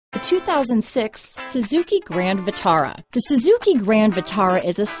The 2006 Suzuki Grand Vitara. The Suzuki Grand Vitara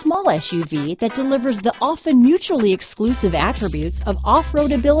is a small SUV that delivers the often mutually exclusive attributes of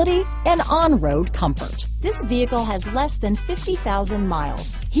off-road ability and on-road comfort. This vehicle has less than 50,000 miles.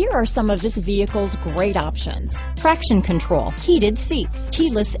 Here are some of this vehicle's great options: traction control, heated seats,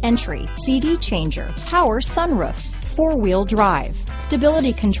 keyless entry, CD changer, power sunroof, four-wheel drive,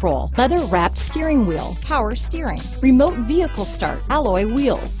 stability control, leather-wrapped steering wheel, power steering, remote vehicle start, alloy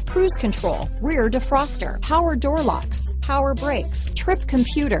wheels, cruise control, rear defroster, power door locks, power brakes, trip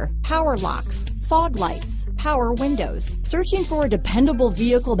computer, power locks, fog lights, power windows. Searching for a dependable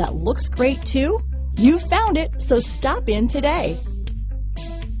vehicle that looks great too? You found it, so stop in today.